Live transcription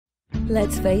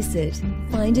Let's face it,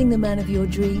 finding the man of your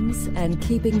dreams and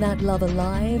keeping that love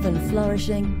alive and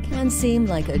flourishing can seem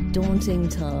like a daunting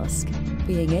task.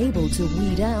 Being able to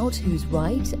weed out who's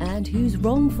right and who's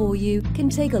wrong for you can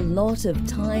take a lot of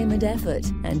time and effort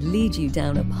and lead you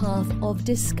down a path of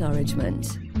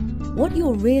discouragement. What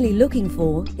you're really looking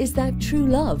for is that true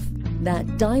love,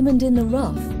 that diamond in the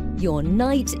rough, your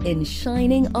knight in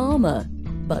shining armor.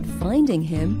 But finding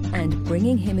him and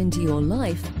bringing him into your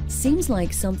life seems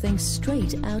like something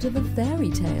straight out of a fairy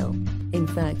tale. In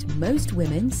fact, most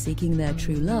women seeking their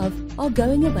true love are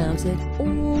going about it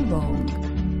all wrong.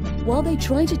 While they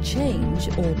try to change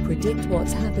or predict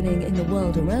what's happening in the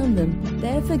world around them,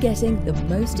 they're forgetting the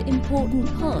most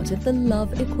important part of the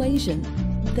love equation,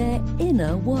 their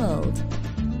inner world.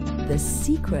 The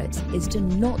secret is to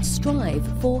not strive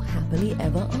for happily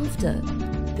ever after.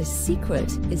 The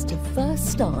secret is to first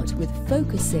start with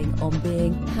focusing on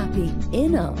being happy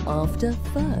inner after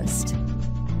first.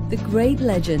 The great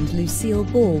legend Lucille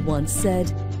Ball once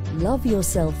said, "Love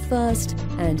yourself first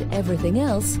and everything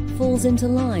else falls into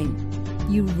line."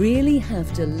 You really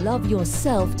have to love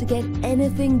yourself to get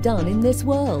anything done in this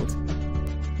world.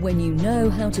 When you know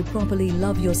how to properly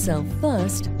love yourself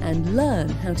first and learn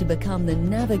how to become the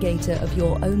navigator of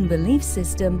your own belief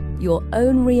system, your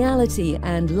own reality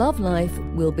and love life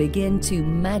will begin to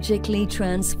magically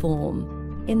transform.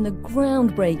 In the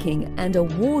groundbreaking and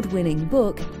award-winning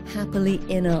book, Happily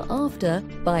Inner After,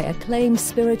 by acclaimed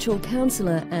spiritual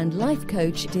counselor and life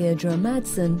coach Deidre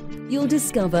Madsen, you'll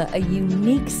discover a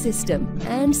unique system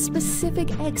and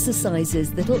specific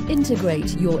exercises that'll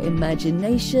integrate your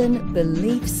imagination,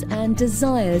 beliefs, and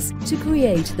desires to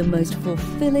create the most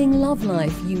fulfilling love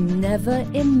life you never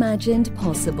imagined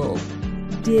possible.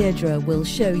 Deidre will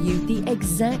show you the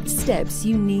exact steps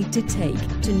you need to take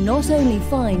to not only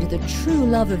find the true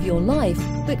love of your life,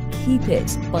 but keep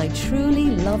it by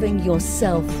truly loving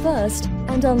yourself first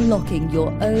and unlocking your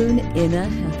own inner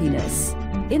happiness.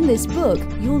 In this book,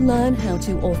 you'll learn how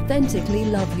to authentically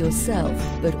love yourself,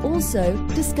 but also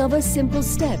discover simple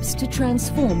steps to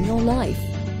transform your life.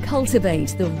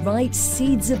 Cultivate the right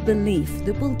seeds of belief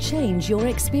that will change your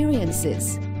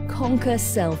experiences. Conquer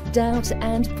self-doubt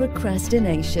and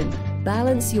procrastination.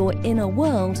 Balance your inner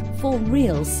world for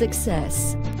real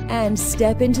success. And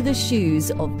step into the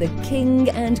shoes of the king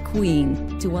and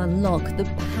queen to unlock the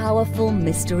powerful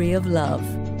mystery of love.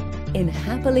 In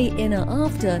Happily Inner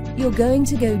After, you're going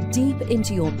to go deep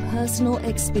into your personal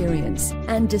experience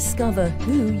and discover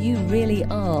who you really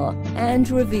are and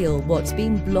reveal what's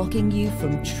been blocking you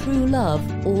from true love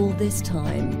all this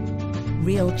time.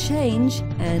 Real change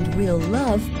and real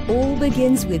love all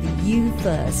begins with you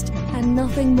first and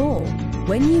nothing more.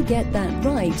 When you get that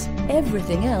right,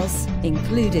 everything else,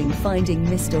 including finding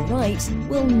Mr. Right,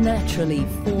 will naturally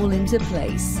fall into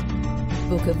place.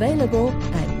 Book available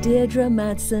at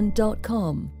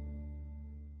DeirdreMadsen.com.